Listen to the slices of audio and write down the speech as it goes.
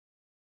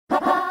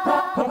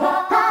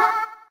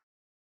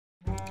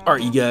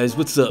Alright you guys,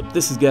 what's up?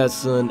 This is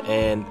Godson,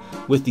 and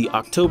with the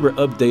October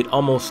update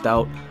almost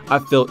out, I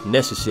felt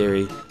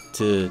necessary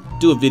to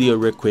do a video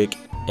real quick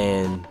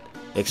and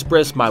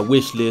express my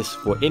wish list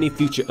for any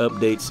future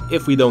updates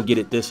if we don't get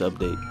it this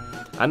update.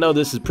 I know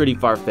this is pretty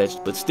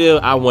far-fetched, but still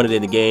I want it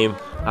in the game.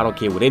 I don't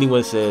care what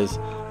anyone says.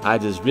 I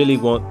just really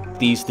want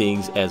these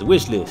things as a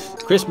wish list.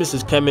 Christmas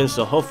is coming,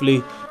 so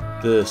hopefully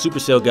the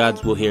Supercell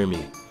gods will hear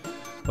me.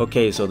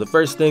 Okay, so the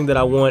first thing that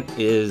I want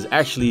is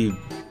actually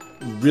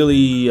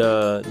really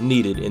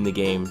needed in the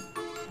game,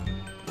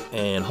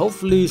 and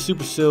hopefully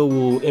Supercell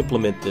will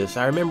implement this.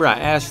 I remember I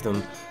asked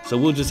them, so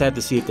we'll just have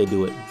to see if they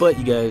do it. But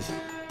you guys,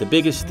 the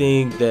biggest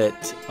thing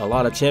that a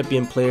lot of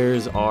champion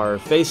players are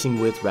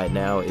facing with right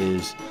now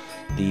is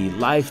the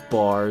life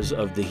bars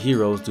of the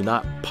heroes do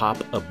not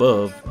pop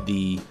above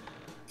the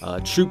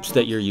troops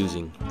that you're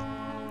using.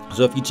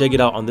 So if you check it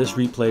out on this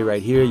replay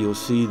right here, you'll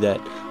see that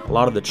a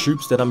lot of the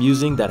troops that I'm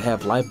using that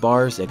have life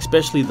bars,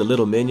 especially the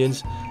little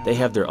minions, they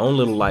have their own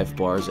little life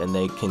bars, and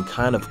they can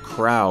kind of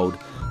crowd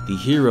the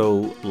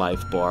hero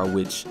life bar,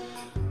 which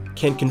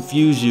can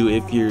confuse you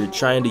if you're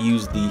trying to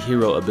use the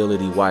hero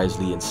ability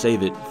wisely and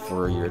save it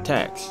for your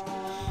attacks.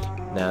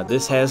 Now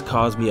this has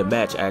caused me a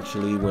match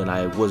actually when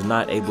I was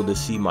not able to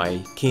see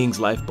my king's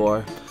life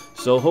bar.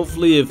 So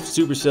hopefully if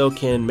Supercell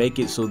can make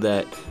it so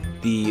that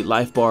the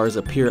life bars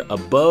appear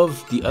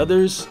above the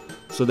others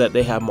so that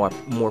they have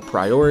more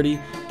priority,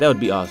 that would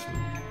be awesome.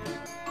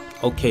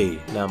 Okay,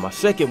 now my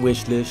second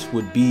wish list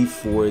would be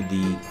for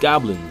the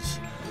goblins,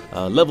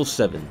 level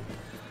 7.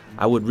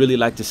 I would really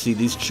like to see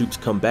these troops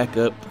come back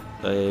up.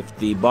 If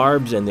the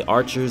barbs and the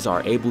archers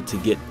are able to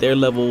get their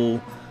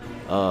level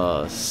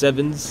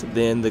 7s,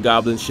 then the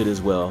goblins should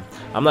as well.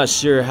 I'm not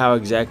sure how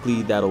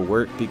exactly that'll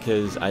work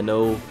because I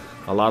know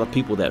a lot of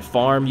people that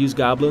farm use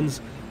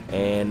goblins,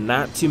 and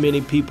not too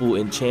many people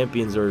in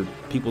champions or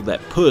people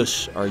that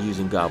push are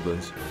using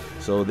goblins.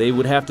 So they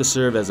would have to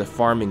serve as a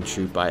farming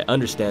troop. I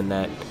understand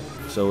that.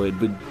 So it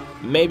would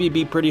maybe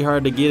be pretty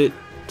hard to get it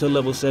to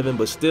level 7,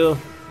 but still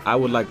I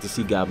would like to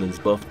see goblins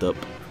buffed up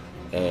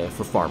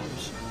for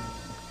farmers.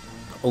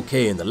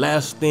 Okay, and the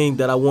last thing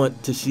that I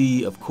want to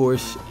see, of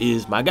course,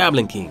 is my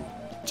Goblin King.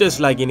 Just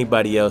like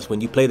anybody else,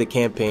 when you play the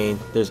campaign,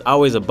 there's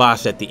always a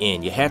boss at the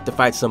end. You have to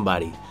fight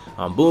somebody.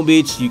 On Boom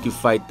Beach, you can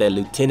fight that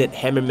Lieutenant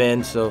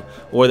Hammerman,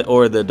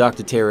 or the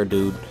Dr. Terror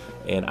dude,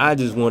 and I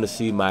just want to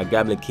see my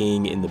Goblin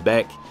King in the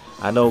back.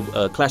 I know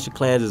Clash of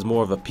Clans is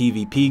more of a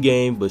PvP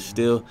game, but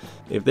still,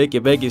 if they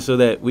can make it so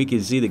that we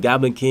can see the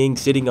Goblin King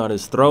sitting on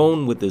his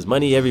throne with his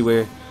money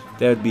everywhere,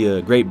 that would be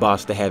a great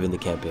boss to have in the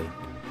campaign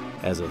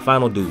as a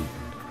final dude.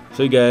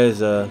 So you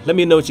guys, let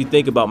me know what you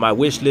think about my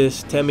wish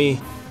list. Tell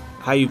me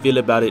how you feel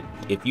about it.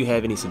 If you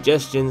have any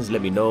suggestions,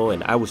 let me know,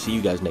 and I will see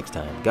you guys next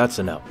time.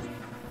 Godson out.